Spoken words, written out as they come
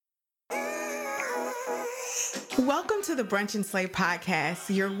Welcome to the Brunch and Slay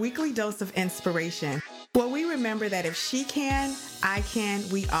podcast, your weekly dose of inspiration, where we remember that if she can, I can,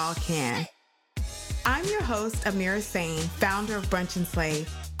 we all can. I'm your host, Amira Sain, founder of Brunch and Slay,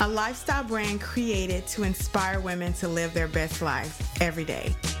 a lifestyle brand created to inspire women to live their best lives every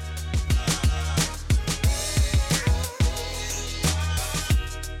day.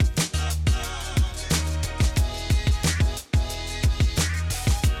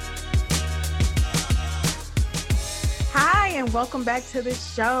 And welcome back to the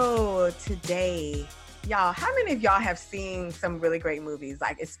show today. Y'all, how many of y'all have seen some really great movies?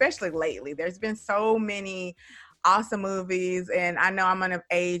 Like, especially lately, there's been so many awesome movies, and I know I'm going to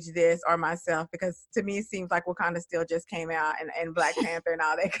age this or myself because to me it seems like Wakanda still just came out and Black Panther and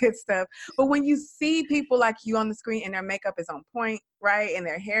all that good stuff. But when you see people like you on the screen and their makeup is on point, right, and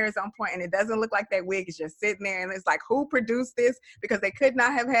their hair is on point, and it doesn't look like that wig is just sitting there, and it's like, who produced this? Because they could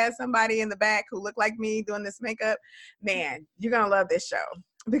not have had somebody in the back who looked like me doing this makeup. Man, you're going to love this show.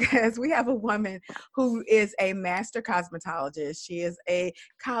 Because we have a woman who is a master cosmetologist. She is a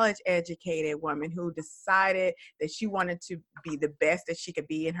college-educated woman who decided that she wanted to be the best that she could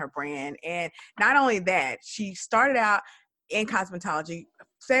be in her brand. And not only that, she started out in cosmetology,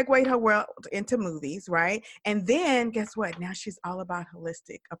 segued her world into movies, right? And then guess what? Now she's all about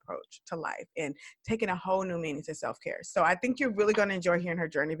holistic approach to life and taking a whole new meaning to self-care. So I think you're really going to enjoy hearing her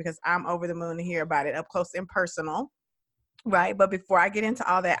journey because I'm over the moon to hear about it up close and personal. Right. But before I get into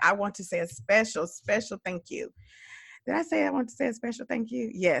all that, I want to say a special thank you. Did I say I want to say a special thank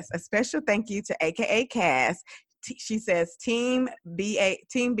you? Yes, a special thank you to AKA Cass. She says Team BA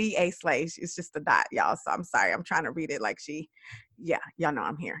Slay. It's just a dot, y'all. So I'm sorry. I'm trying to read it like y'all know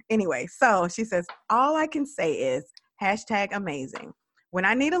I'm here. Anyway, so she says, all I can say is #amazing. When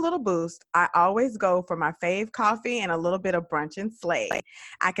I need a little boost, I always go for my fave coffee and a little bit of brunch and slay.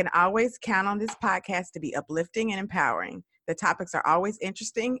 I can always count on this podcast to be uplifting and empowering. The topics are always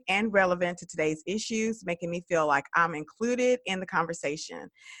interesting and relevant to today's issues, making me feel like I'm included in the conversation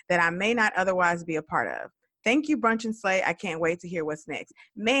that I may not otherwise be a part of. Thank you, Brunch and Slay. I can't wait to hear what's next.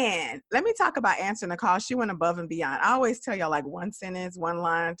 Man, let me talk about answering the call. She went above and beyond. I always tell y'all like one sentence, one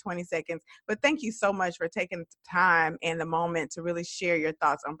line, 20 seconds. But thank you so much for taking the time and the moment to really share your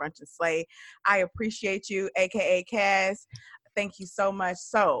thoughts on Brunch and Slay. I appreciate you, AKA Cass. Thank you so much.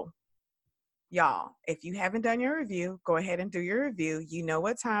 So, y'all, if you haven't done your review, go ahead and do your review. You know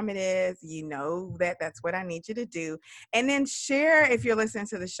what time it is. You know that's what I need you to do. And then share if you're listening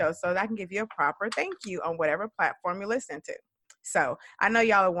to the show so that I can give you a proper thank you on whatever platform you listen to. So I know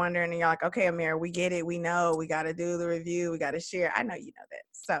y'all are wondering and you're like, okay, Amir, we get it. We know we got to do the review. We got to share. I know you know that.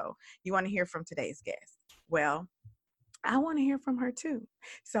 So you want to hear from today's guest. Well, I want to hear from her too.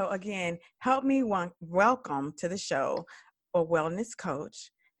 So again, help me welcome to the show a wellness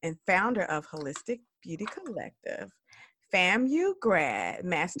coach and founder of Holistic Beauty Collective, FAMU grad,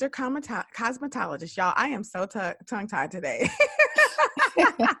 master cosmetologist. Y'all, I am so tongue-tied today.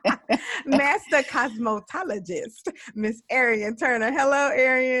 Master cosmetologist, Miss Ariane Turner. Hello,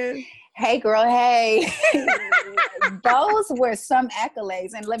 Ariane. Hey, girl. Hey. Those were some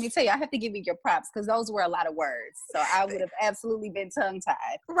accolades. And let me tell you, I have to give you your props because those were a lot of words. So I would have absolutely been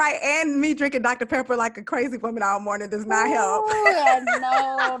tongue-tied. Right. And me drinking Dr. Pepper like a crazy woman all morning does not help.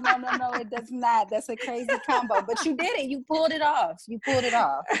 No, it does not. That's a crazy combo. But you did it. You pulled it off.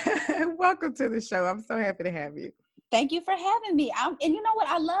 Welcome to the show. I'm so happy to have you. Thank you for having me. And you know what?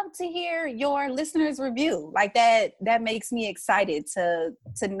 I love to hear your listeners' review. Like that makes me excited to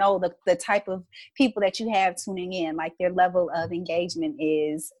know the type of people that you have tuning in. Like their level of engagement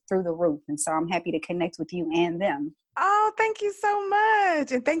is through the roof. And so I'm happy to connect with you and them. Oh, thank you so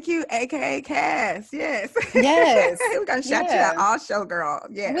much. And thank you, AKA Cass. Yes. Yes. We're going to shout you out all show, girl.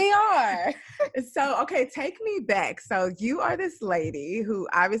 Yes. We are. So, okay, take me back. So you are this lady who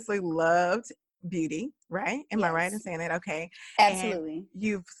obviously loved beauty, right? Am I right in saying that? Okay. Absolutely.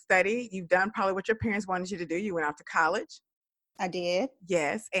 And you've done probably what your parents wanted you to do. You went off to college. I did.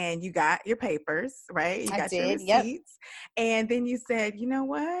 Yes. And you got your papers, right? You got your receipts. Yep. And then you said, you know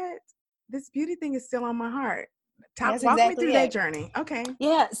what? This beauty thing is still on my heart. Walk me through that journey. Okay.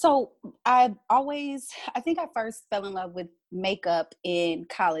 Yeah. So I think I first fell in love with makeup in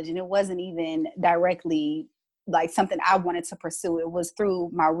college, and it wasn't even directly like something I wanted to pursue. It was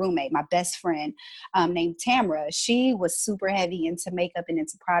through my roommate, my best friend named Tamra. She was super heavy into makeup and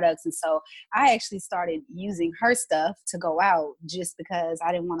into products. And so I actually started using her stuff to go out just because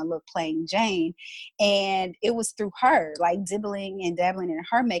I didn't want to look plain Jane. And it was through her, like dibbling and dabbling in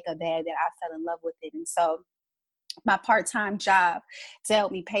her makeup bag, that I fell in love with it. And so my part-time job to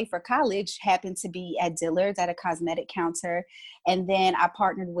help me pay for college happened to be at Dillard's at a cosmetic counter. And then I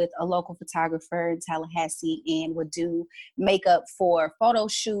partnered with a local photographer in Tallahassee and would do makeup for photo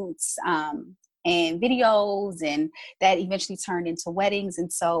shoots, and videos, and that eventually turned into weddings.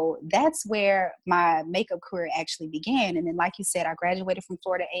 And so that's where my makeup career actually began. And then, like you said, I graduated from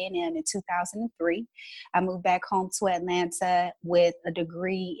Florida A&M in 2003. I moved back home to Atlanta with a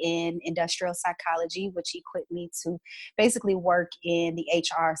degree in industrial psychology, which equipped me to basically work in the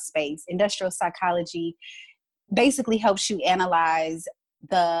HR space. Industrial psychology basically helps you analyze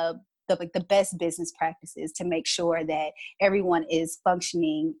the best business practices to make sure that everyone is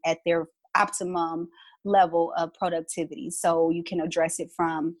functioning at their optimum level of productivity. So you can address it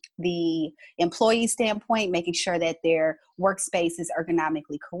from the employee standpoint, making sure that their workspace is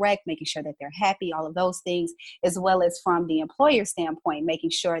ergonomically correct, making sure that they're happy, all of those things, as well as from the employer standpoint, making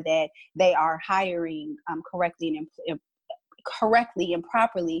sure that they are hiring correctly and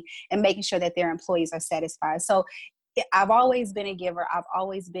properly, and making sure that their employees are satisfied. So I've always been a giver. I've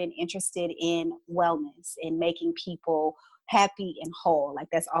always been interested in wellness and making people happy and whole. Like,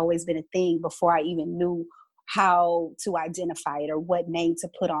 that's always been a thing before I even knew how to identify it or what name to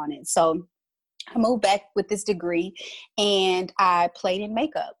put on it. So I moved back with this degree and I played in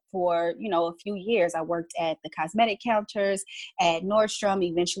makeup for, a few years. I worked at the cosmetic counters at Nordstrom,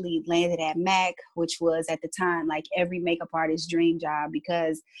 eventually landed at MAC, which was at the time like every makeup artist's dream job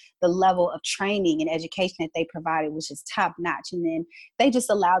because the level of training and education that they provided was just top notch. And then they just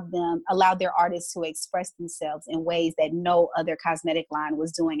allowed their artists to express themselves in ways that no other cosmetic line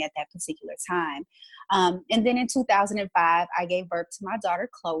was doing at that particular time. And then in 2005, I gave birth to my daughter,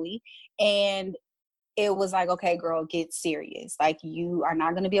 Chloe, and it was like, okay, girl, get serious. Like, you are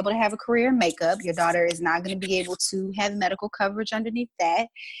not going to be able to have a career in makeup. Your daughter is not going to be able to have medical coverage underneath that.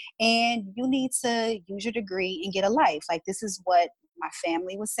 And you need to use your degree and get a life. Like, this is what my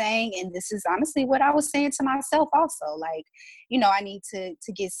family was saying. And this is honestly what I was saying to myself also. Like, I need to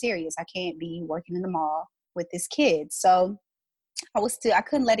get serious. I can't be working in the mall with this kid. So I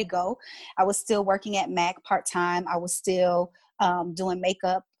couldn't let it go. I was still working at MAC part-time. I was still doing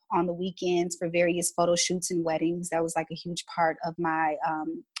makeup on the weekends for various photo shoots and weddings. That was like a huge part of my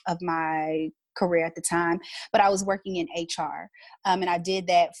career at the time. But I was working in HR, and I did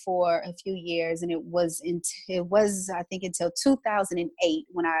that for a few years. And it was I think until 2008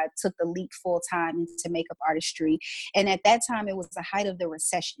 when I took the leap full time into makeup artistry. And at that time, it was the height of the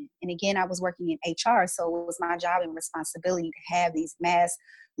recession. And again, I was working in HR, so it was my job and responsibility to have these mass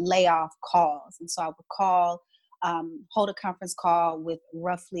layoff calls. And so I would call. Hold a conference call with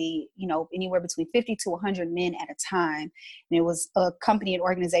roughly, anywhere between 50 to 100 men at a time. And it was a company and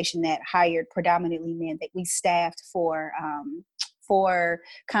organization that hired predominantly men that we staffed for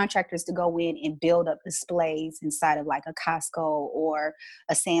contractors to go in and build up displays inside of like a Costco or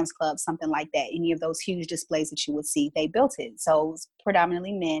a Sam's Club, something like that. Any of those huge displays that you would see, they built it. So it was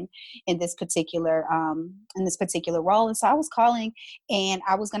predominantly men in this particular role. And so I was calling, and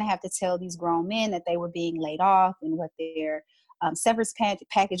I was going to have to tell these grown men that they were being laid off and what their severance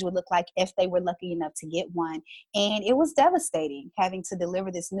package would look like if they were lucky enough to get one. And it was devastating having to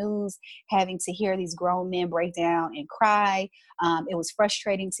deliver this news, having to hear these grown men break down and cry. It was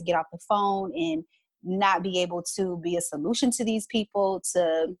frustrating to get off the phone and not be able to be a solution to these people,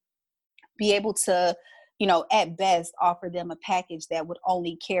 to be able to, at best offer them a package that would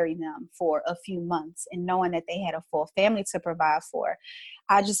only carry them for a few months. And knowing that they had a full family to provide for,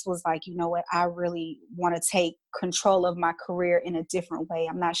 I just was like, you know what, I really want to take control of my career in a different way.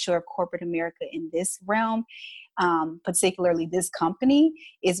 I'm not sure if corporate America in this realm, particularly this company,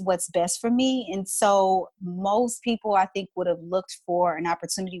 is what's best for me. And so most people, I think, would have looked for an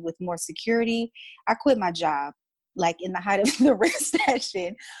opportunity with more security. I quit my job like in the height of the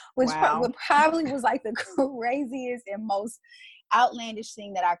recession, which probably was like the craziest and most outlandish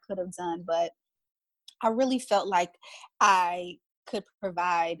thing that I could have done. But I really felt like I could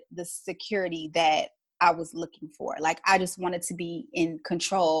provide the security that I was looking for. Like, I just wanted to be in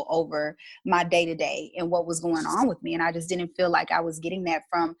control over my day-to-day and what was going on with me. And I just didn't feel like I was getting that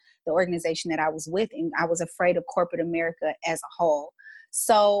from the organization that I was with. And I was afraid of corporate America as a whole.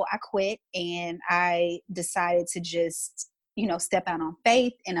 So I quit, and I decided to just, step out on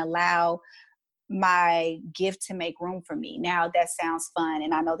faith and allow my gift to make room for me. Now that sounds fun.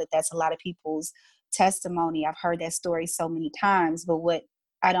 And I know that that's a lot of people's testimony. I've heard that story so many times, but what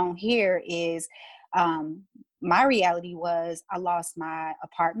I don't hear is my reality was I lost my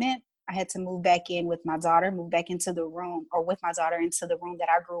apartment. I had to move back in with my daughter, move back into the room, or with my daughter into the room that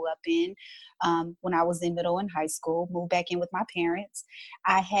I grew up in when I was in middle and high school, move back in with my parents.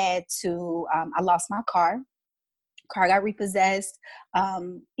 I lost my car. car got repossessed,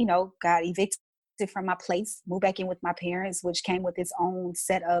 got evicted from my place, moved back in with my parents, which came with its own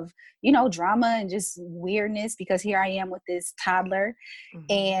set of, drama and just weirdness, because here I am with this toddler. Mm-hmm.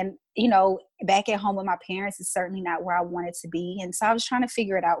 And, back at home with my parents is certainly not where I wanted to be. And so I was trying to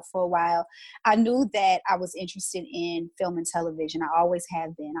figure it out for a while. I knew that I was interested in film and television. I always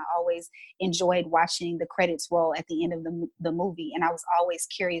have been. I always enjoyed watching the credits roll at the end of the movie. And I was always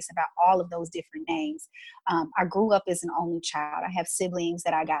curious about all of those different names. I grew up as an only child. I have siblings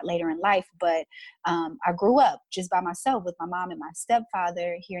that I got later in life, but I grew up just by myself with my mom and my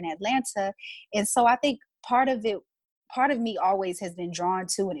stepfather here in Atlanta. And so I think part of me always has been drawn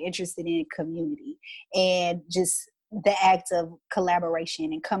to and interested in community and just the act of collaboration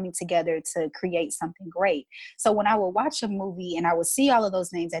and coming together to create something great. So when I would watch a movie and I would see all of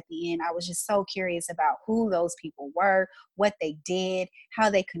those names at the end, I was just so curious about who those people were, what they did, how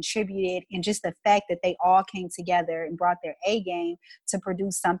they contributed, and just the fact that they all came together and brought their A game to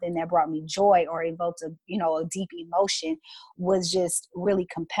produce something that brought me joy or evoked a deep emotion was just really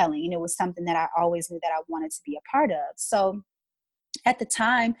compelling. And it was something that I always knew that I wanted to be a part of. So at the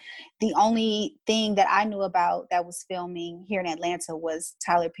time, the only thing that I knew about that was filming here in Atlanta was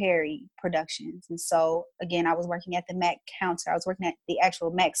Tyler Perry Productions. And so, again, I was working at the Mac counter. I was working at the actual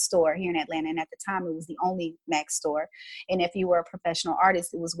Mac store here in Atlanta. And at the time, it was the only Mac store. And if you were a professional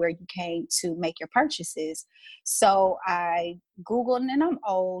artist, it was where you came to make your purchases. So I Googled, and I'm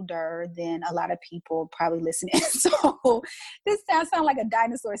older than a lot of people probably listening. So this sounds like a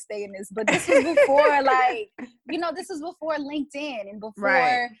dinosaur saying this, but this was before this was before LinkedIn and before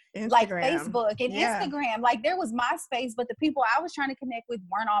Right. like Instagram. Facebook and Yeah. Instagram. Like there was MySpace, but the people I was trying to connect with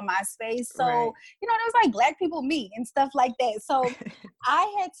weren't on MySpace. So, Right. there was like Black people meet and stuff like that. So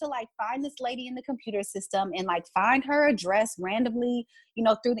I had to like find this lady in the computer system and like find her address randomly,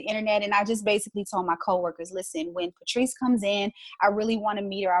 through the internet. And I just basically told my coworkers, listen, when Patrice comes in, I really want to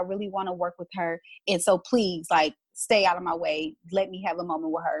meet her. I really want to work with her. And so please, like, stay out of my way. Let me have a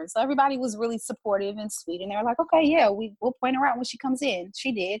moment with her. So everybody was really supportive and sweet. And they were like, okay, yeah, we'll point her out when she comes in.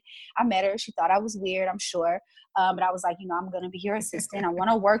 She did. I met her. She thought I was weird, I'm sure. But I was like, I'm going to be your assistant. I want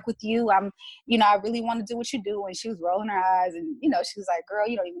to work with you. I really want to do what you do. And she was rolling her eyes. And, she was like, girl,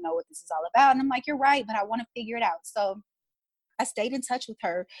 you don't even know what this is all about. And I'm like, you're right, but I want to figure it out. So I stayed in touch with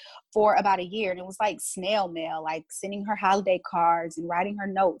her for about a year, and it was like snail mail, like sending her holiday cards and writing her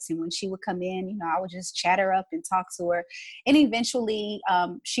notes. And when she would come in, I would just chat her up and talk to her. And eventually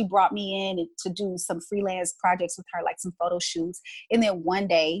she brought me in to do some freelance projects with her, like some photo shoots. And then one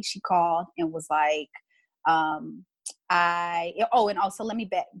day she called and was like, and also let me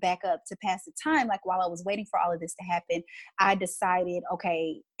back up to pass the time. Like while I was waiting for all of this to happen, I decided,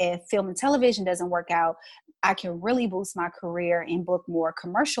 okay, if film and television doesn't work out, I can really boost my career and book more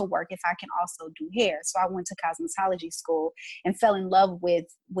commercial work if I can also do hair. So I went to cosmetology school and fell in love with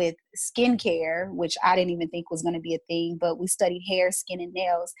skincare, which I didn't even think was going to be a thing, but we studied hair, skin, and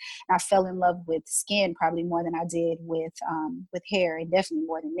nails. And I fell in love with skin probably more than I did with hair, and definitely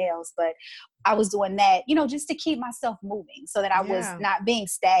more than nails. But I was doing that, just to keep myself moving so that I was not being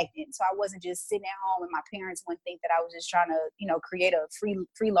stagnant. So I wasn't just sitting at home and my parents wouldn't think that I was just trying to, create a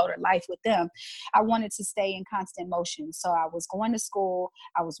freeloader life with them. I wanted to stay in constant motion. So I was going to school,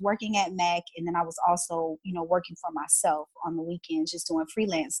 I was working at Mac, and then I was also, working for myself on the weekends, just doing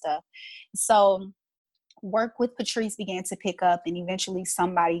freelance stuff. So work with Patrice began to pick up, and eventually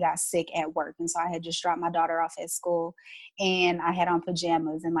somebody got sick at work. And so I had just dropped my daughter off at school, and I had on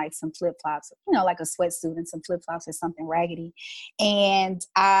pajamas and like some flip-flops, like a sweatsuit and some flip-flops or something raggedy. And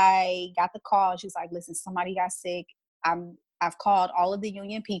I got the call. She was like, listen, somebody got sick. I've called all of the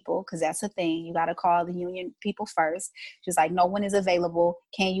union people, because that's the thing. You got to call the union people first. She's like, no one is available.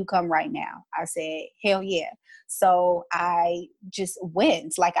 Can you come right now? I said, hell yeah. So I just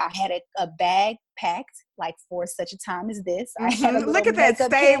went. Like I had a bag packed, like for such a time as this. I had a little Look at that.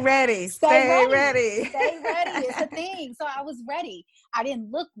 Stay ready. Stay ready. Stay ready. It's a thing. So I was ready. I didn't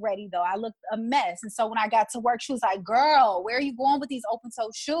look ready though. I looked a mess. And so when I got to work, she was like, girl, where are you going with these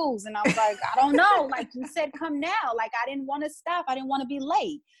open-toed shoes? And I was like, I don't know. Like you said, come now. Like I didn't want to stop. I didn't want to be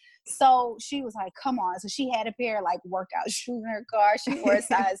late. So she was like, come on. So she had a pair of like workout shoes in her car. She wore a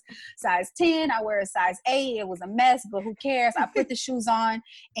size 10. I wear a size 8. It was a mess, but who cares? I put the shoes on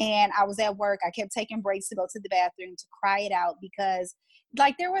and I was at work. I kept taking breaks to go to the bathroom to cry it out, because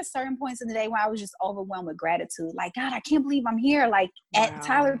like there were certain points in the day when I was just overwhelmed with gratitude. Like, God, I can't believe I'm here, like at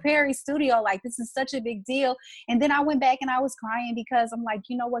Tyler Perry studio. Like this is such a big deal. And then I went back and I was crying because I'm like,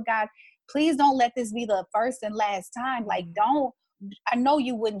 you know what, God, please don't let this be the first and last time. Like, I know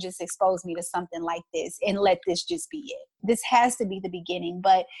you wouldn't just expose me to something like this and let this just be it. This has to be the beginning.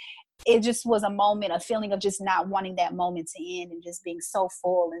 But it just was a moment, a feeling of just not wanting that moment to end and just being so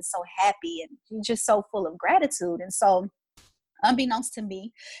full and so happy and just so full of gratitude. And so, unbeknownst to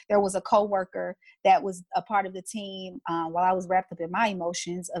me, there was a coworker that was a part of the team. While I was wrapped up in my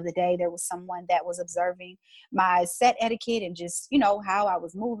emotions of the day, there was someone that was observing my set etiquette and just, how I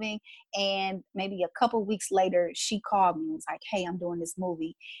was moving. And maybe a couple weeks later, she called me and was like, "Hey, I'm doing this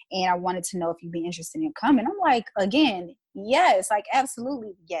movie and I wanted to know if you'd be interested in coming." I'm like, again, yes, like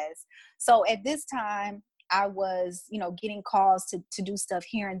absolutely yes. So at this time, I was, getting calls to do stuff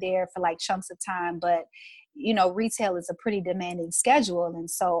here and there for like chunks of time, but retail is a pretty demanding schedule. And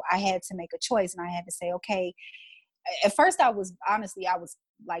so I had to make a choice, and I had to say, okay, at first I was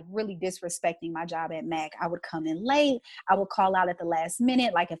like really disrespecting my job at Mac. I would come in late. I would call out at the last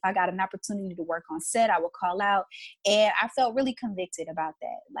minute. Like if I got an opportunity to work on set, I would call out. And I felt really convicted about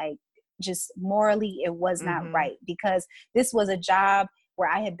that. Like just morally, it was not right, because this was a job where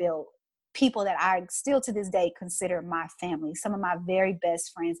I had built people that I still to this day consider my family. Some of my very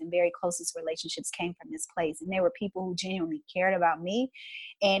best friends and very closest relationships came from this place. And there were people who genuinely cared about me.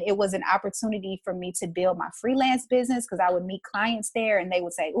 And it was an opportunity for me to build my freelance business, because I would meet clients there and they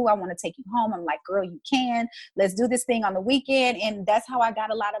would say, "Oh, I want to take you home." I'm like, "Girl, you can. Let's do this thing on the weekend." And that's how I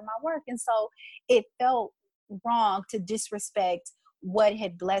got a lot of my work. And so it felt wrong to disrespect what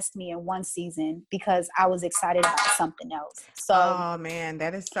had blessed me in one season because I was excited about something else. So, oh man,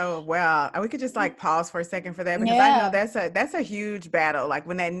 that is so, well, we could just like pause for a second for that, because I know that's a huge battle. Like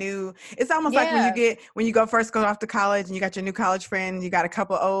when it's almost like when you first go off to college and you got your new college friend, you got a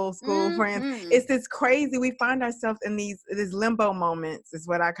couple old school friends. It's this crazy, we find ourselves in these limbo moments is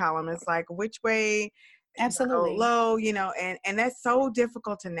what I call them. It's like, which way, absolutely, low, and that's so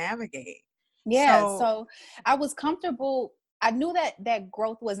difficult to navigate. Yeah. So I was comfortable. I knew that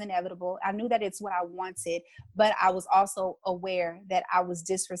growth was inevitable. I knew that it's what I wanted, but I was also aware that I was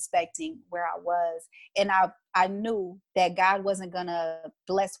disrespecting where I was. And I knew that God wasn't going to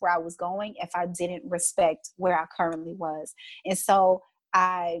bless where I was going if I didn't respect where I currently was. And so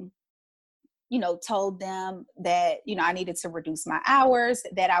I told them that, I needed to reduce my hours,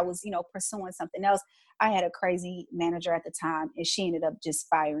 that I was, pursuing something else. I had a crazy manager at the time and she ended up just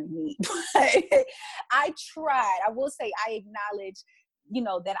firing me. But I tried. I will say I acknowledge,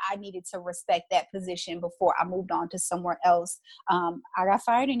 that I needed to respect that position before I moved on to somewhere else. I got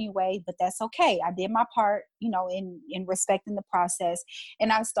fired anyway, but that's okay. I did my part, in respecting the process.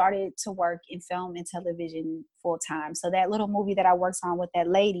 And I started to work in film and television full time. So that little movie that I worked on with that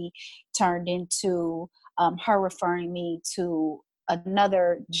lady turned into her referring me to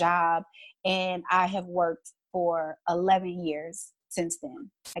another job. And I have worked for 11 years since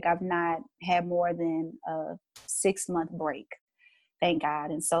then. Like I've not had more than a 6-month break. Thank God.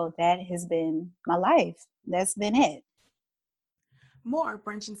 And so that has been my life. That's been it. More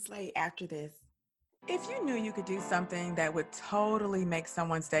Brunch and Slay after this. If you knew you could do something that would totally make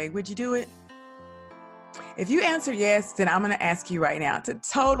someone's day, would you do it? If you answer yes, then I'm going to ask you right now to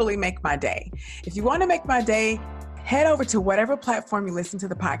totally make my day. If you want to make my day, head over to whatever platform you listen to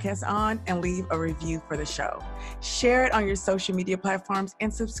the podcast on and leave a review for the show. Share it on your social media platforms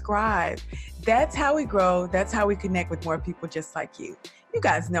and subscribe. That's how we grow. That's how we connect with more people just like you. You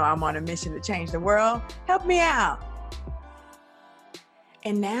guys know I'm on a mission to change the world. Help me out.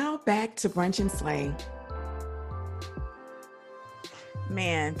 And now back to Brunch and Slay.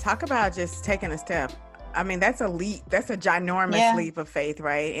 Man, talk about just taking a step. I mean, that's a leap. That's a ginormous leap of faith,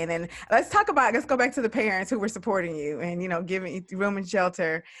 right? And then let's go back to the parents who were supporting you and, giving you room and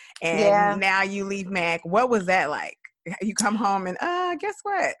shelter. And now you leave Mac. What was that like? You come home and, guess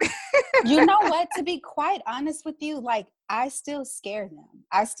what? You know what? To be quite honest with you, like I still scare them.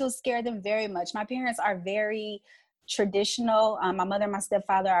 I still scare them very much. My parents are very traditional. My mother and my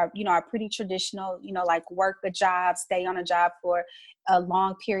stepfather are pretty traditional, like work a job, stay on a job for a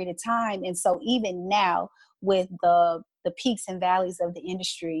long period of time. And so even now with the peaks and valleys of the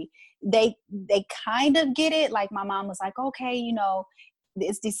industry, they kind of get it. Like my mom was like, okay,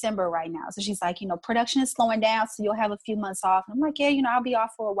 it's December right now. So she's like, production is slowing down. So you'll have a few months off. And I'm like, yeah, I'll be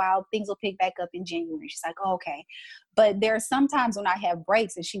off for a while. Things will pick back up in January. She's like, oh, okay. But there are some times when I have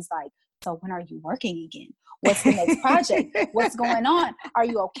breaks and she's like, so when are you working again? What's the next project? What's going on? Are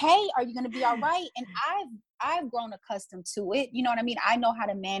you okay? Are you going to be all right? And I've grown accustomed to it. You know what I mean? I know how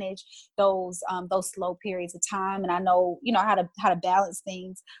to manage those slow periods of time, and I know, how to balance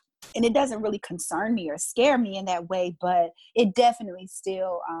things. And it doesn't really concern me or scare me in that way, but it definitely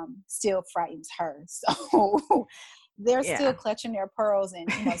still frightens her. So they're still Yeah. clutching their pearls and,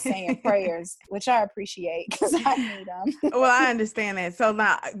 you know, saying prayers, which I appreciate because I need them. Well, I understand that. So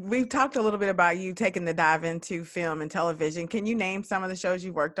now we've talked a little bit about you taking the dive into film and television. Can you name some of the shows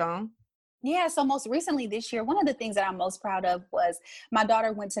you worked on? Yeah, so most recently this year, one of the things that I'm most proud of was my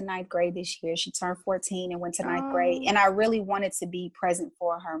daughter went to ninth grade this year. She turned 14 and went to ninth grade. Oh, And I really wanted to be present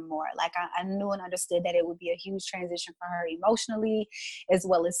for her more. Like I knew and understood that it would be a huge transition for her emotionally, as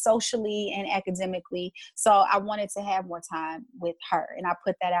well as socially and academically. So I wanted to have more time with her. And I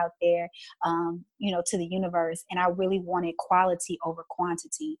put that out there, you know, to the universe. And I really wanted quality over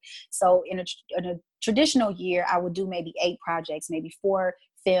quantity. So in a traditional year, I would do maybe 8 projects, maybe 4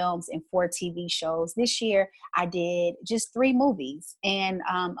 films and 4 TV shows. This year, I did just 3 movies and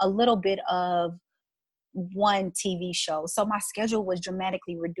a little bit of 1 TV show. So my schedule was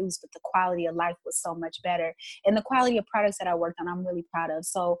dramatically reduced, but the quality of life was so much better. And the quality of products that I worked on, I'm really proud of.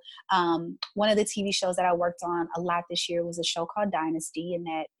 So one of the TV shows that I worked on a lot this year was a show called Dynasty. And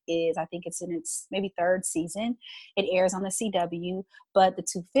that is, I think it's in its maybe 3rd season. It airs on the CW. But the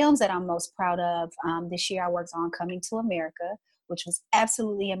 2 films that I'm most proud of this year, I worked on Coming to America, which was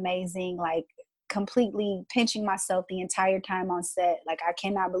absolutely amazing. Like completely pinching myself the entire time on set. Like I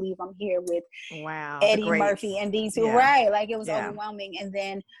cannot believe I'm here with wow. The Eddie greats. Murphy and these two, Yeah. right? Like it was Yeah. overwhelming. And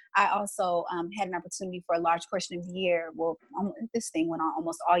then I also had an opportunity for a large portion of the year. Well, this thing went on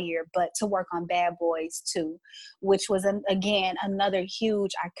almost all year, but to work on Bad Boys 2, which was again another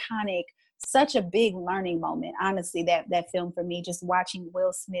huge, iconic, such a big learning moment. Honestly, that film for me, just watching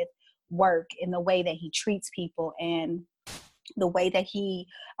Will Smith work in the way that he treats people and the way that he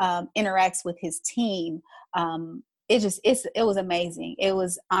interacts with his team. It was amazing. It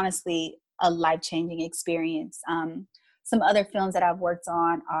was honestly a life-changing experience. Some other films that I've worked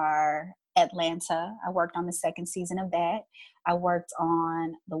on are Atlanta. I worked on the 2nd season of that. I worked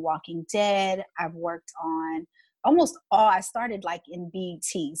on The Walking Dead. I've worked on almost all. I started like in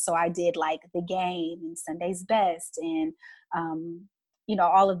BET, so I did like The Game and Sunday's Best and you know,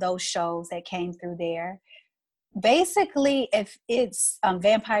 all of those shows that came through there. Basically, if it's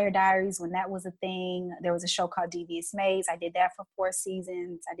Vampire Diaries, when that was a thing, there was a show called Devious Maze. I did that for 4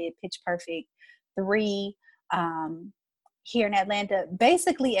 seasons. I did Pitch Perfect 3 here in Atlanta.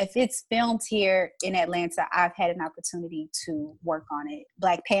 Basically, if it's filmed here in Atlanta, I've had an opportunity to work on it.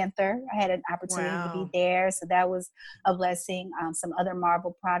 Black Panther, I had an opportunity to be Wow. there, so that was a blessing. Some other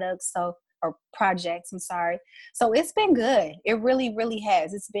Marvel products, or projects. I'm sorry. So it's been good. It really, really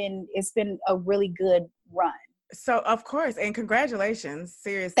has. It's been a really good run. So of course, and congratulations,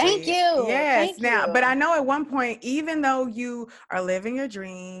 Thank seriously. you. Yes. Thank Now, but I you. know at one point, even though you are living your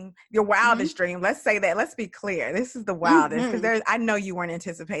dream, your Hmm. wildest dream, let's say that, let's be clear. This is the wildest because Hmm. there's I know you weren't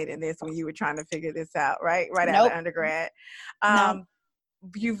anticipating this when you were trying to figure this out, right? Right out of Nope. undergrad. No. Um,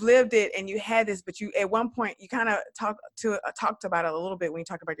 you've lived it and you had this, but you at one point you kind of talked about it a little bit when you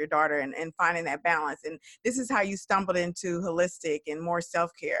talk about your daughter and finding that balance. And this is how you stumbled into holistic and more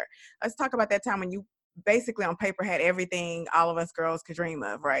self-care. Let's talk about that time when you basically on paper had everything all of us girls could dream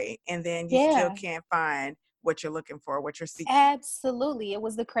of, right? And then you still Yeah. can't find what you're looking for, what you're seeking. Absolutely. It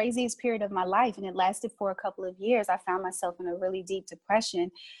was the craziest period of my life and it lasted for a couple of years. I found myself in a really deep depression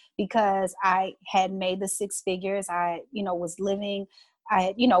because I had made the 6 figures. I, you know, was living,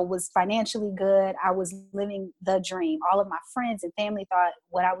 I, you know, was financially good. I was living the dream. All of my friends and family thought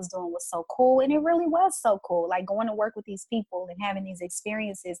what I was doing was so cool. And it really was so cool, like going to work with these people and having these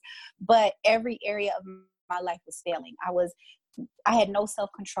experiences. But every area of my life was failing. I had no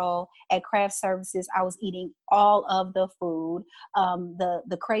self-control at craft services. I was eating all of the food,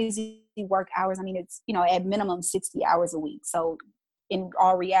 the crazy work hours. I mean, it's, you know, at minimum 60 hours a week. So in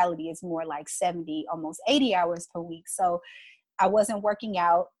all reality, it's more like 70, almost 80 hours per week. So I wasn't working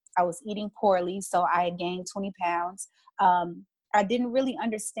out. I was eating poorly. So I had gained 20 pounds. I didn't really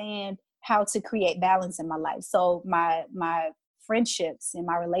understand how to create balance in my life. So my friendships and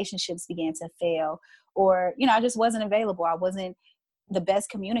my relationships began to fail, or, you know, I just wasn't available. I wasn't the best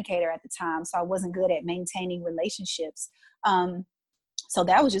communicator at the time. So I wasn't good at maintaining relationships. Um, so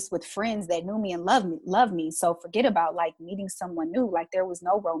that was just with friends that knew me and loved me. So forget about like meeting someone new. Like there was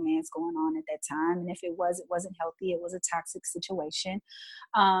no romance going on at that time. And if it was, it wasn't healthy. It was a toxic situation.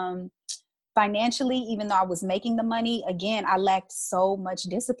 Um, Financially, even though I was making the money, again, I lacked so much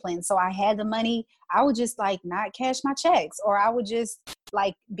discipline. So I had the money, I would just like not cash my checks, or I would just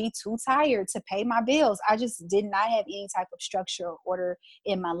like be too tired to pay my bills. I just did not have any type of structure or order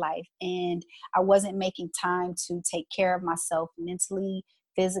in my life. And I wasn't making time to take care of myself mentally,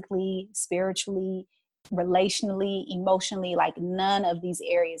 physically, spiritually, relationally, emotionally, like none of these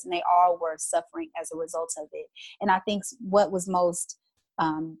areas. And they all were suffering as a result of it. And I think what was most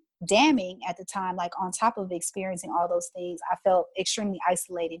damning at the time. Like on top of experiencing all those things, I felt extremely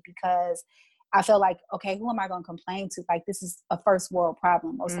isolated because I felt like, okay, who am I going to complain to? Like, this is a first world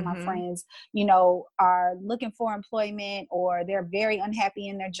problem. Most of my friends, you know, are looking for employment, or they're very unhappy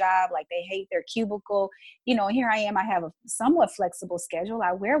in their job. Like, they hate their cubicle. You know, here I am. I have a somewhat flexible schedule.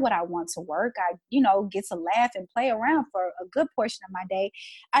 I wear what I want to work. I, you know, get to laugh and play around for a good portion of my day.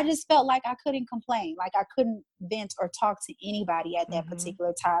 I just felt like I couldn't complain. Like, I couldn't vent or talk to anybody at that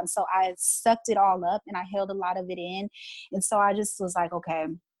particular time. So I sucked it all up and I held a lot of it in. And so I just was like, okay,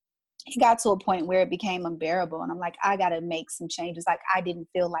 it got to a point where it became unbearable. And I'm like, I got to make some changes. Like, I didn't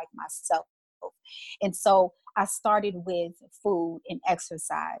feel like myself. And so I started with food and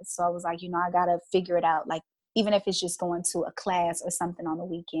exercise. So I was like, you know, I got to figure it out. Like, even if it's just going to a class or something on the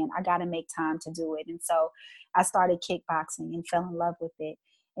weekend, I got to make time to do it. And so I started kickboxing and fell in love with it.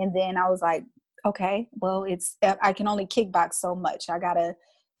 And then I was like, okay, well, I can only kickbox so much.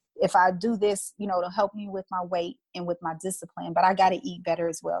 If I do this, you know, to help me with my weight and with my discipline, but I got to eat better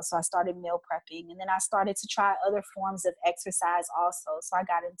as well. So I started meal prepping, and then I started to try other forms of exercise also. So I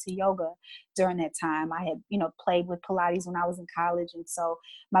got into yoga during that time. I had, you know, played with Pilates when I was in college. And so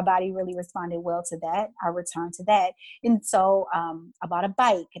my body really responded well to that. I returned to that. And so I bought a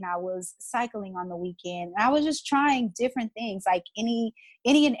bike and I was cycling on the weekend. And I was just trying different things, like any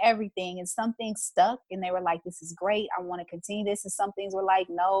and everything. And some things stuck and they were like, this is great, I want to continue this. And some things were like,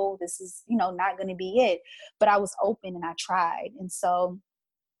 no, this is, you know, not going to be it. But I was open and I tried. And so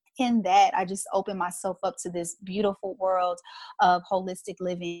in that, I just opened myself up to this beautiful world of holistic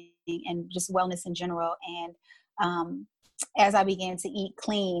living and just wellness in general. And as I began to eat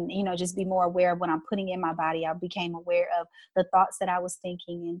clean, you know, just be more aware of what I'm putting in my body, I became aware of the thoughts that I was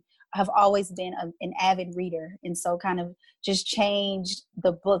thinking. And I've always been an avid reader. And so kind of just changed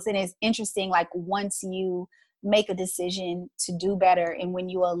the books. And it's interesting, like once you make a decision to do better, and when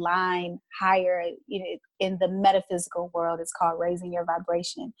you align higher, you know, in the metaphysical world, it's called raising your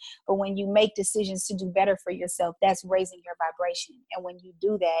vibration. But when you make decisions to do better for yourself, that's raising your vibration. And when you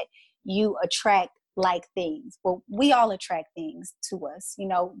do that, you attract like things. Well, we all attract things to us, you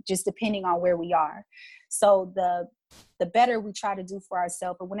know, just depending on where we are. So the better we try to do for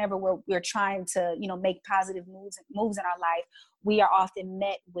ourselves, or whenever we're trying to, you know, make positive moves in our life, we are often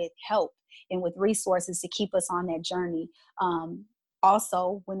met with help and with resources to keep us on that journey.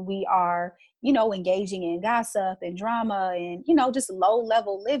 Also, when we are, you know, engaging in gossip and drama and, you know, just low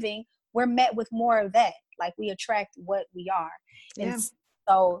level living, we're met with more of that. Like, we attract what we are. Yeah. And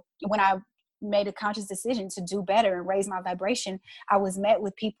so when I made a conscious decision to do better and raise my vibration, I was met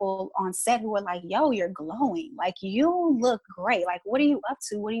with people on set who were like, yo, you're glowing. Like, you look great. Like, what are you up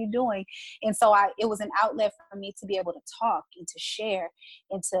to? What are you doing? And so it was an outlet for me to be able to talk and to share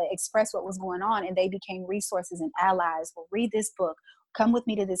and to express what was going on. And they became resources and allies. Well, read this book, come with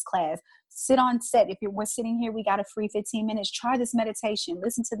me to this class, sit on set. If we're sitting here, we got a free 15 minutes, try this meditation,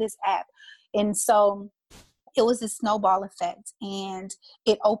 listen to this app. And so it was a snowball effect, and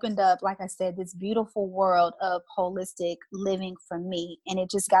it opened up, like I said, this beautiful world of holistic living for me. And it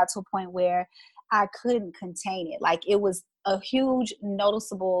just got to a point where I couldn't contain it. Like, it was a huge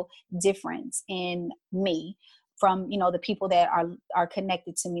noticeable difference in me from, you know, the people that are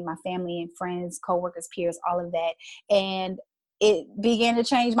connected to me, my family and friends, coworkers, peers, all of that. And it began to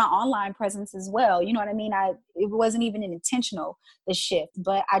change my online presence as well. You know what I mean? It wasn't even an intentional, the shift,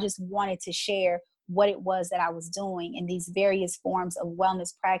 but I just wanted to share what it was that I was doing in these various forms of wellness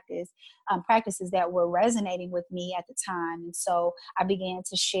practices that were resonating with me at the time. And so I began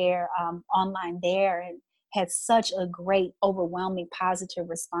to share online there, and had such a great, overwhelming, positive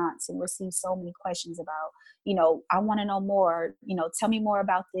response, and received so many questions about, you know, I want to know more, you know, tell me more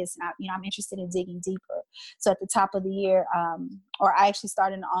about this. And I'm interested in digging deeper. So at the top of the year, I actually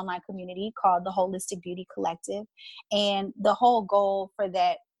started an online community called the Holistic Beauty Collective. And the whole goal for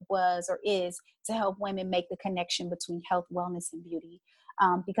that was, or is, to help women make the connection between health, wellness, and beauty.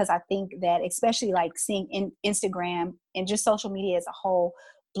 Because I think that, especially like seeing Instagram and just social media as a whole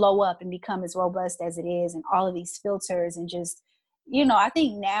blow up and become as robust as it is, and all of these filters, and just, you know, I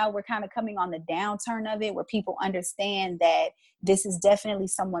think now we're kind of coming on the downturn of it, where people understand that this is definitely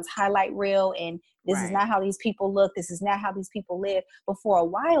someone's highlight reel, and this is not how these people look. This is not how these people live. But for a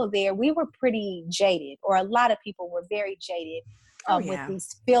while there, we were pretty jaded, or a lot of people were very jaded with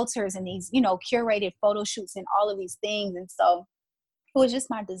these filters and these, you know, curated photo shoots and all of these things. And so it was just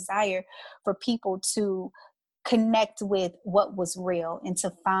my desire for people to connect with what was real, and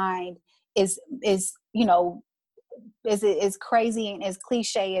to find is, you know, as crazy and as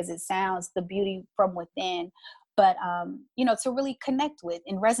cliche as it sounds, the beauty from within. But, you know, to really connect with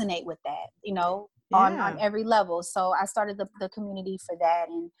and resonate with that, you know. on Yeah. every level. So I started the community for that.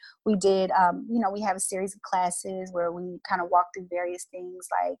 And we did, we have a series of classes where we kind of walk through various things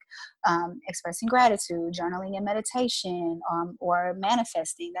like expressing gratitude, journaling and meditation, or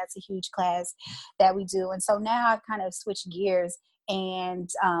manifesting. That's a huge class that we do. And so now I've kind of switched gears and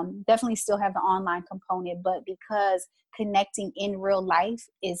definitely still have the online component, but because connecting in real life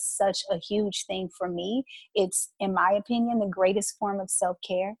is such a huge thing for me, it's, in my opinion, the greatest form of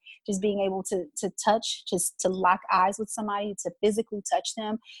self-care. Just being able to touch, just to lock eyes with somebody, to physically touch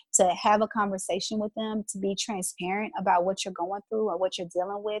them, to have a conversation with them, to be transparent about what you're going through or what you're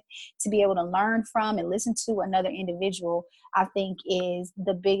dealing with, to be able to learn from and listen to another individual, I think is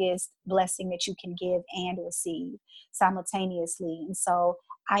the biggest blessing that you can give and receive simultaneously. And so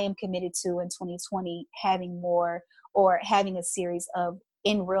I am committed to, in 2020, having more, or having a series of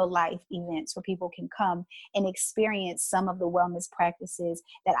in real life events where people can come and experience some of the wellness practices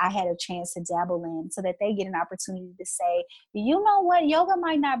that I had a chance to dabble in, so that they get an opportunity to say, you know what, yoga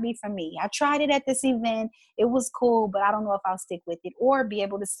might not be for me. I tried it at this event. It was cool, but I don't know if I'll stick with it. Or be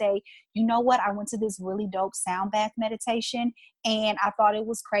able to say, you know what, I went to this really dope sound bath meditation and I thought it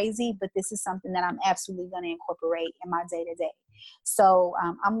was crazy, but this is something that I'm absolutely going to incorporate in my day to day. So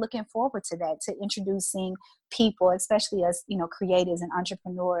I'm looking forward to that, to introducing people, especially as, creatives and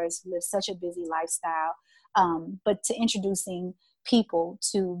entrepreneurs who live such a busy lifestyle, but to introducing people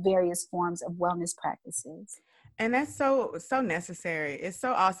to various forms of wellness practices. And that's so necessary. It's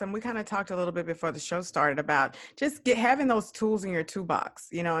so awesome. We kind of talked a little bit before the show started about just having those tools in your toolbox,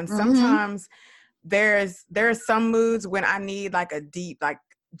 and Mm-hmm. sometimes there are some moods when I need like a deep, like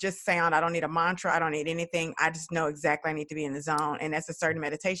just sound. I don't need a mantra. I don't need anything. I just know exactly I need to be in the zone. And that's a certain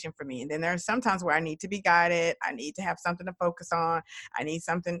meditation for me. And then there are some times where I need to be guided. I need to have something to focus on. I need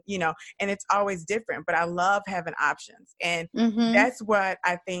something, and it's always different, but I love having options. And Mm-hmm. that's what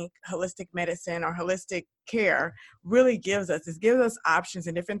I think holistic medicine or holistic care really gives us. It gives us options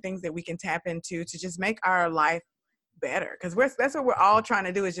and different things that we can tap into to just make our life better, because that's what we're all trying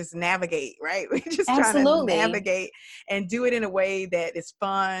to do, is just navigate, right? We're just trying to Absolutely. navigate and do it in a way that is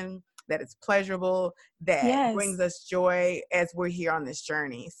fun, that is pleasurable, that Yes. brings us joy as we're here on this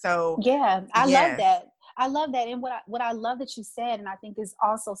journey. So Yeah, I love yes. that. I love that. And what I love that you said, and I think is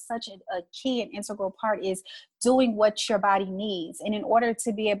also such a key and integral part, is doing what your body needs. And in order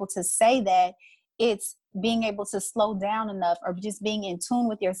to be able to say that, it's being able to slow down enough, or just being in tune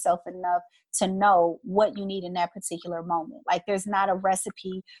with yourself enough to know what you need in that particular moment. Like, there's not a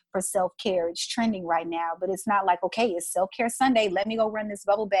recipe for self-care. It's trending right now, but it's not like, okay, it's self-care Sunday, let me go run this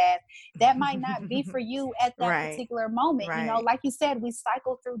bubble bath. That might not be for you at that Right, particular moment. right. Like you said, we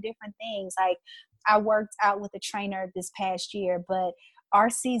cycle through different things. Like, I worked out with a trainer this past year, but our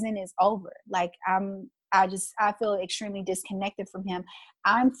season is over. Like, I feel extremely disconnected from him.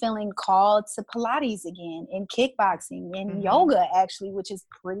 I'm feeling called to Pilates again, and kickboxing, and Mm-hmm. yoga, actually, which is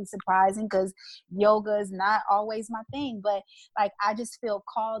pretty surprising because yoga is not always my thing. But like, I just feel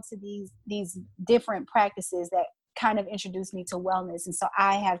called to these different practices that kind of introduced me to wellness. And so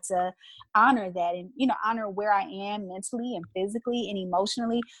I have to honor that, and honor where I am mentally and physically and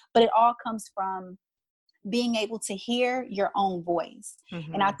emotionally. But it all comes from being able to hear your own voice.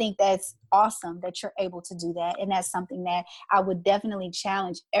 And I Mm-hmm. think that's awesome that you're able to do that. And that's something that I would definitely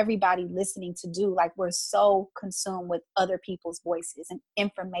challenge everybody listening to do. Like, we're so consumed with other people's voices and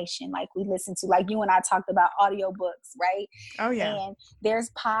information. Like, we listen to, like you and I talked about, audiobooks, right? Oh yeah. And there's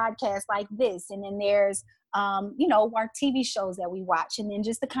podcasts like this, and then there's our TV shows that we watch, and then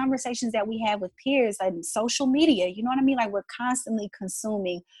just the conversations that we have with peers and social media. You know what I mean? Like, we're constantly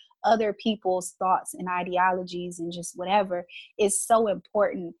consuming other people's thoughts and ideologies and just whatever. Is so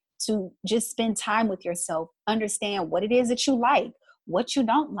important to just spend time with yourself, understand what it is that you like, what you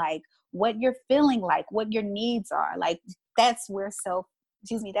don't like, what you're feeling like, what your needs are. Like, that's where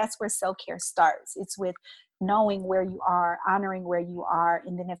self-care starts. It's with knowing where you are, honoring where you are,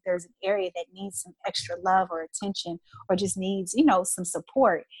 and then if there's an area that needs some extra love or attention, or just needs, some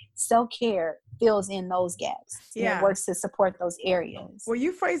support, self-care fills in those gaps, and it Yeah. works to support those areas. Well,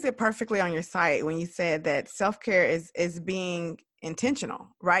 you phrased it perfectly on your site when you said that self-care is being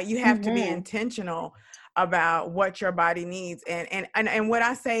intentional, right? You have to be Mm-hmm. intentional about what your body needs. And what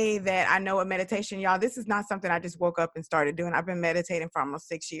I say, that I know, a meditation, y'all, this is not something I just woke up and started doing. I've been meditating for almost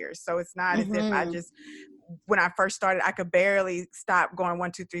 6 years. So it's not as if I Mm-hmm. just, when I first started, I could barely stop going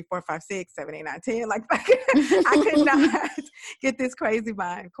 1, 2, 3, 4, 5, 6, 7, 8, 9, 10. Like, I could not get this crazy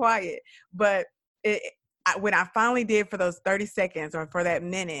mind quiet. But when I finally did for those 30 seconds or for that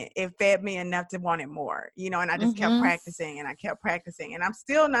minute, it fed me enough to want it more, you know, and I just kept practicing and I kept practicing, and I'm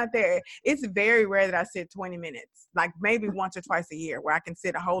still not there. It's very rare that I sit 20 minutes, like maybe once or twice a year, where I can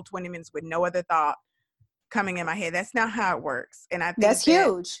sit a whole 20 minutes with no other thought coming in my head. That's not how it works. And I think that's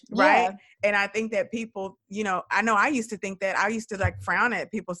huge. right. Yeah. And I think that people, you know I used to think that, I used to like frown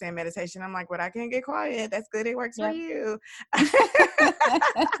at people saying meditation. I'm like, but I can't get quiet. That's good. It works for you.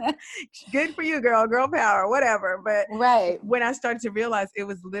 Good for you, girl power, whatever. But right. when I started to realize it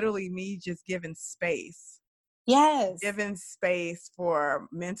was literally me just giving space. Yes. Giving space for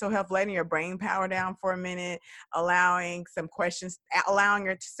mental health, letting your brain power down for a minute, allowing some questions, allowing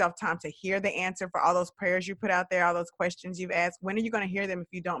yourself time to hear the answer for all those prayers you put out there, all those questions you've asked. When are you going to hear them if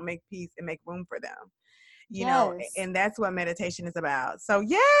you don't make peace and make room for them? You know, and that's what meditation is about. So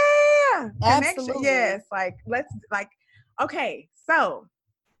yeah, connection. Absolutely. Yes. Okay. So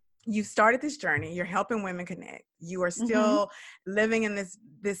you started this journey, you're helping women connect, you are still living in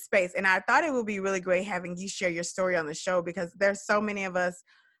this space. And I thought it would be really great having you share your story on the show, because there's so many of us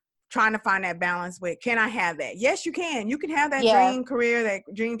trying to find that balance with, can I have that? Yes, you can have that dream career, that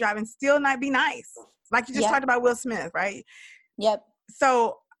dream job, and still not be nice. Like you just talked about Will Smith, right? Yep.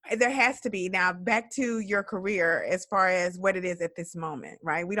 So there has to be, now back to your career as far as what it is at this moment,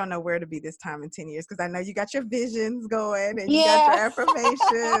 right? We don't know where to be this time in 10 years, because I know you got your visions going and you got your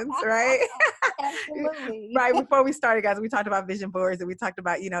affirmations, right? Absolutely. Right. Before we started, guys, we talked about vision boards and we talked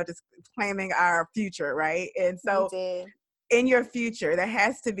about, just claiming our future, right? And so in your future, there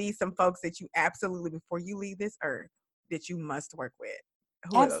has to be some folks that you absolutely, before you leave this earth, that you must work with.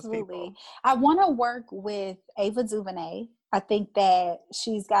 Who are those people? I want to work with Ava DuVernay. I think that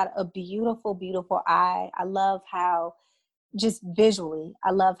she's got a beautiful, beautiful eye. I love how, just visually,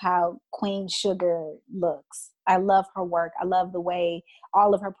 I love how Queen Sugar looks. I love her work. I love the way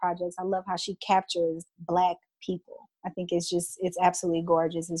all of her projects, I love how she captures Black people. I think it's absolutely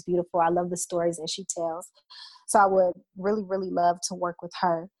gorgeous. It's beautiful. I love the stories that she tells. So I would really, really love to work with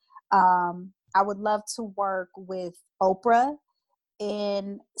her. I would love to work with Oprah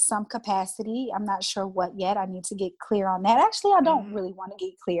in some capacity. I'm not sure what yet. I need to get clear on that. Actually, I don't really want to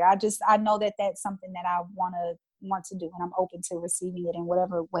get clear. I know that that's something that I want to do, and I'm open to receiving it in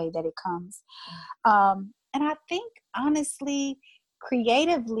whatever way that it comes. And I think, honestly,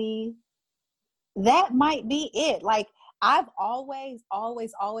 creatively, that might be it. Like, I've always,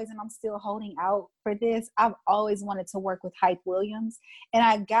 and I'm still holding out for this, I've always wanted to work with Hype Williams. And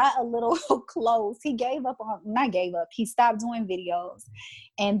I got a little close. He he stopped doing videos.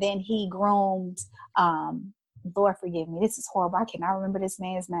 And then he groomed, Lord forgive me, this is horrible, I cannot remember this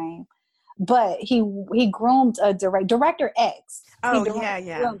man's name. But he groomed a Director X.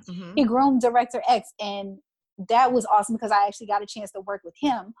 He groomed Director X. And that was awesome, because I actually got a chance to work with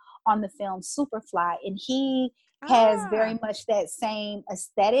him on the film Superfly. And he has very much that same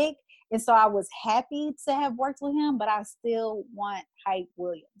aesthetic. And so I was happy to have worked with him, but I still want Hype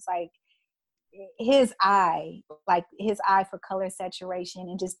Williams. Like, his eye for color saturation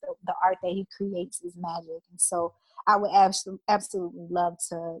and just the art that he creates is magic. And so I would absolutely love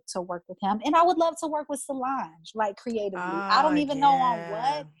to work with him. And I would love to work with Solange, like, creatively. I don't even know on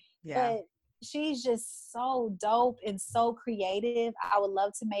what, but she's just so dope and so creative. I would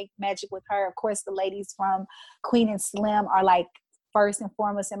love to make magic with her. Of course, the ladies from Queen and Slim are like first and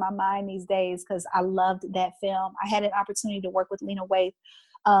foremost in my mind these days, because I loved that film. I had an opportunity to work with Lena Waithe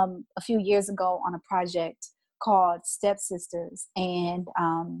a few years ago on a project called Stepsisters, and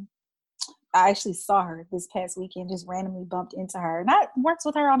I actually saw her this past weekend, just randomly bumped into her. And I worked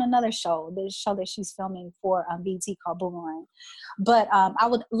with her on another show, the show that she's filming for BT called Boomerang. But I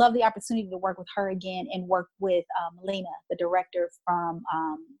would love the opportunity to work with her again and work with Melina, the director from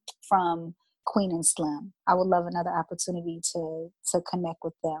Queen and Slim. I would love another opportunity to connect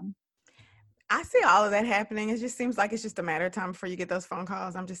with them. I see all of that happening. It just seems like it's just a matter of time before you get those phone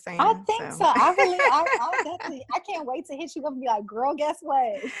calls. I'm just saying. I think so. I can't wait to hit you up and be like, girl, guess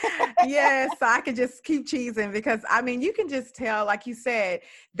what? Yes, so I can just keep cheesing, because I mean, you can just tell, like you said,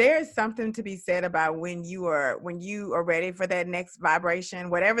 there's something to be said about when you are ready for that next vibration,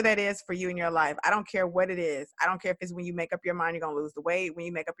 whatever that is for you in your life. I don't care what it is. I don't care if it's when you make up your mind you're going to lose the weight, when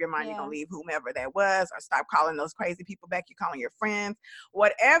you make up your mind you're going to leave whomever that was, or stop calling those crazy people back, you're calling your friends,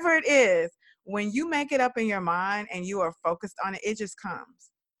 whatever it is. When you make it up in your mind and you are focused on it, it just comes,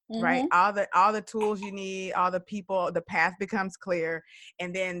 right? All the tools you need, all the people, the path becomes clear,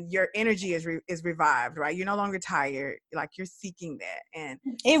 and then your energy is revived, right? You're no longer tired, like you're seeking that, and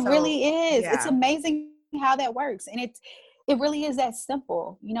it really is. Yeah. It's amazing how that works, and it really is that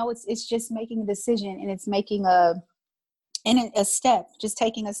simple. You know, it's just making a decision, and it's making a and a step, just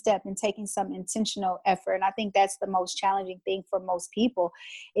taking a step and taking some intentional effort. And I think that's the most challenging thing for most people,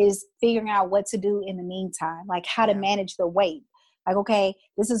 is figuring out what to do in the meantime, like how to Yeah. manage the weight. Like, okay,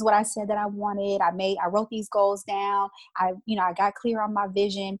 this is what I said that I wanted. I wrote these goals down. I got clear on my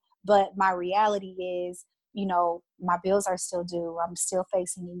vision, but my reality is, my bills are still due. I'm still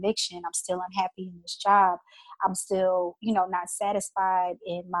facing eviction. I'm still unhappy in this job. I'm still, not satisfied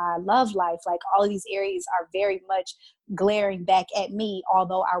in my love life. Like, all of these areas are very much glaring back at me,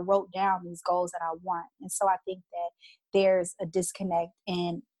 although I wrote down these goals that I want. And so I think that there's a disconnect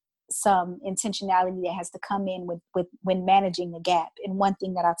and some intentionality that has to come in with when managing the gap. And one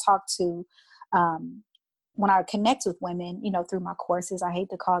thing that I talk to, when I connect with women, through my courses, I hate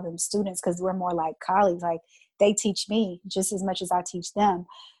to call them students because we're more like colleagues. Like, they teach me just as much as I teach them.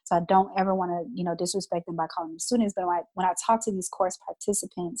 So I don't ever want to, disrespect them by calling them students. But when I talk to these course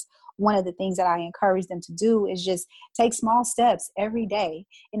participants, one of the things that I encourage them to do is just take small steps every day.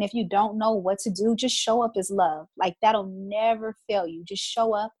 And if you don't know what to do, just show up as love. Like, that'll never fail you. Just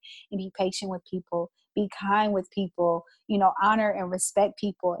show up and be patient with people. Be kind with people, honor and respect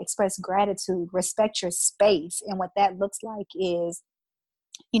people, express gratitude, respect your space. And what that looks like is,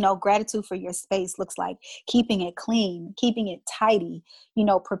 gratitude for your space looks like keeping it clean, keeping it tidy,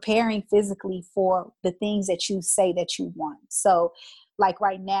 preparing physically for the things that you say that you want. So like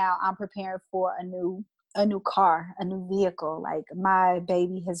right now, I'm preparing for a new car, a new vehicle. Like, my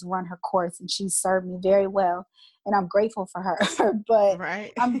baby has run her course and she served me very well, and I'm grateful for her. But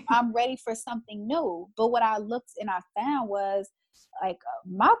Right. I'm ready for something new. But what I looked and I found was, like,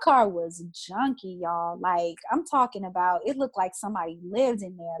 my car was junky, y'all. Like, I'm talking about, it looked like somebody lived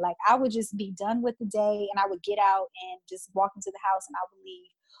in there. Like, I would just be done with the day and I would get out and just walk into the house, and I would leave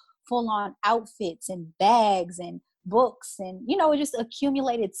full on outfits and bags and books, and it just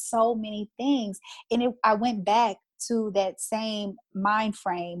accumulated so many things. And I went back to that same mind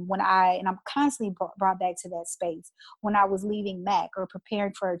frame and I'm constantly brought back to that space when I was leaving Mac or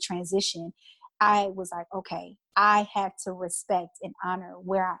preparing for a transition. I was like, okay, I have to respect and honor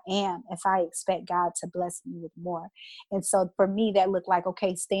where I am if I expect God to bless me with more. And so for me, that looked like,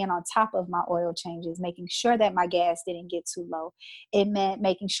 okay, staying on top of my oil changes, making sure that my gas didn't get too low. It meant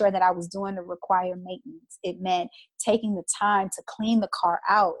making sure that I was doing the required maintenance. It meant taking the time to clean the car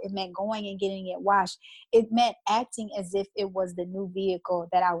out. It meant going and getting it washed. It meant acting as if it was the new vehicle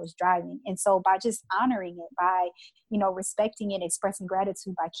that I was driving. And so by just honoring it, by, respecting it, expressing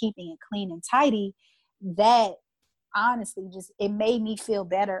gratitude, by keeping it clean and tidy, that honestly just, it made me feel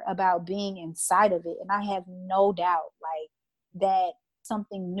better about being inside of it. And I have no doubt, like, that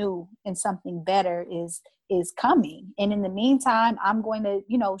something new and something better is coming. And in the meantime, I'm going to,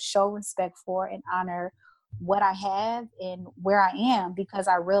 show respect for and honor what I have and where I am, because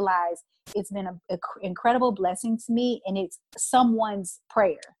I realize it's been an incredible blessing to me, and it's someone's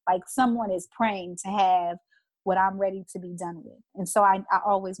prayer. Like, someone is praying to have what I'm ready to be done with. And so I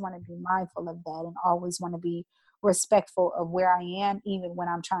always want to be mindful of that, and always want to be respectful of where I am, even when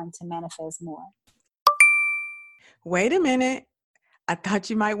I'm trying to manifest more. Wait a minute. I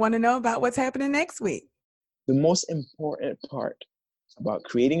thought you might want to know about what's happening next week. The most important part about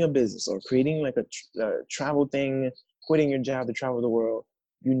creating a business or creating like a travel thing, quitting your job to travel the world,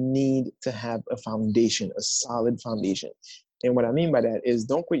 you need to have a foundation, a solid foundation. And what I mean by that is,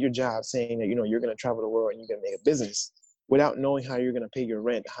 don't quit your job saying that, you're going to travel the world and you're going to make a business without knowing how you're going to pay your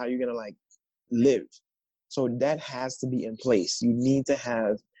rent, how you're going to live. So that has to be in place. You need to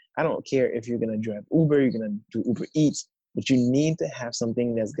have, I don't care if you're going to drive Uber, you're going to do Uber Eats, but you need to have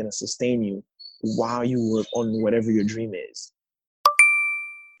something that's going to sustain you while you work on whatever your dream is.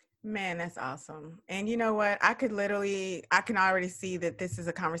 Man, that's awesome. And you know what? I can already see that this is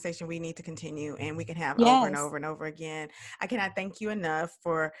a conversation we need to continue and we can have over and Yes. over and over again. I cannot thank you enough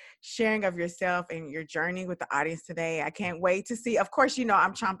for sharing of yourself and your journey with the audience today. I can't wait to see. Of course,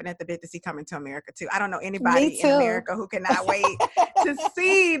 I'm chomping at the bit to see Coming to America too. I don't know Me anybody in too. America who cannot wait to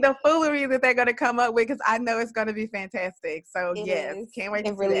see the foolery that they're going to come up with, because I know it's going to be fantastic. So yes, can't wait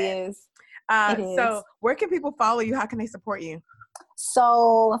to see really that. is. It So is. where can people follow you? How can they support you?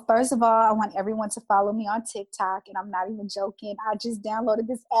 So first of all, I want everyone to follow me on TikTok, and I'm not even joking. I just downloaded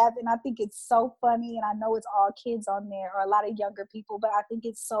this app and I think it's so funny, and I know it's all kids on there or a lot of younger people, but I think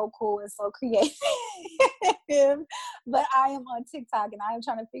it's so cool and so creative. But I am on TikTok and I am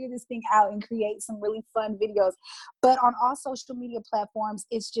trying to figure this thing out and create some really fun videos. But on all social media platforms,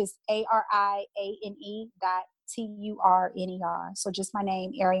 it's just ARIANE.TURNER. So just my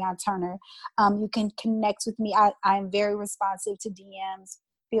name, Ariane Turner. You can connect with me. I am very responsive to DMs.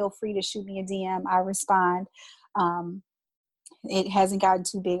 Feel free to shoot me a DM. I respond. It hasn't gotten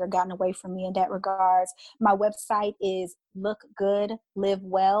too big or gotten away from me in that regards. My website is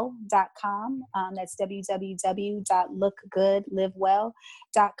lookgoodlivewell.com. That's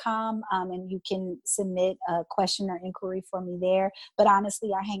www.lookgoodlivewell.com. And you can submit a question or inquiry for me there. But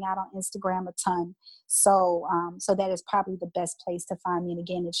honestly, I hang out on Instagram a ton. So that is probably the best place to find me. And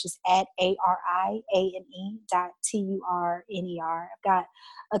again, it's just at ARIANE.TURNER. I've got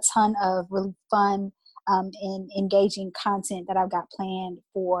a ton of really fun and engaging content that I've got planned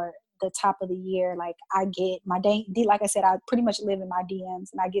for the top of the year. Like I get like I said, I pretty much live in my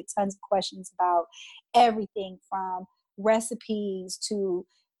DMs, and I get tons of questions about everything from recipes to,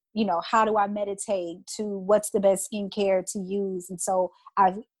 how do I meditate, to what's the best skincare to use. And so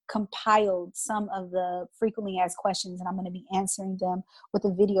I've compiled some of the frequently asked questions, and I'm going to be answering them with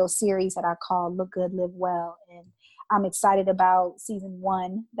a video series that I call Look Good, Live Well. And I'm excited about season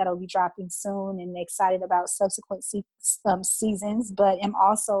 1 that'll be dropping soon, and excited about subsequent seasons, but I'm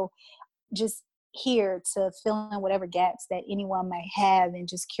also just here to fill in whatever gaps that anyone may have and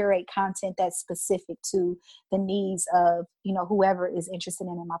just curate content that's specific to the needs of, whoever is interested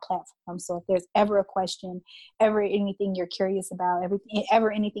in my platform. So if there's ever a question, ever anything you're curious about,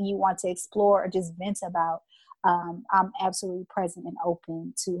 ever anything you want to explore or just vent about, I'm absolutely present and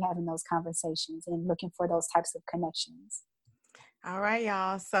open to having those conversations and looking for those types of connections. All right,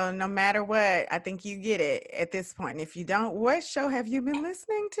 y'all. So no matter what, I think you get it at this point. If you don't, what show have you been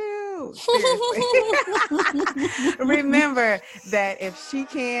listening to? Seriously. Remember that if she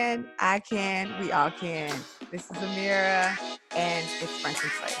can, I can, we all can. This is Amira, and it's French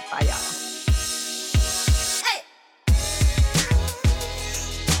and Slay. Bye, y'all.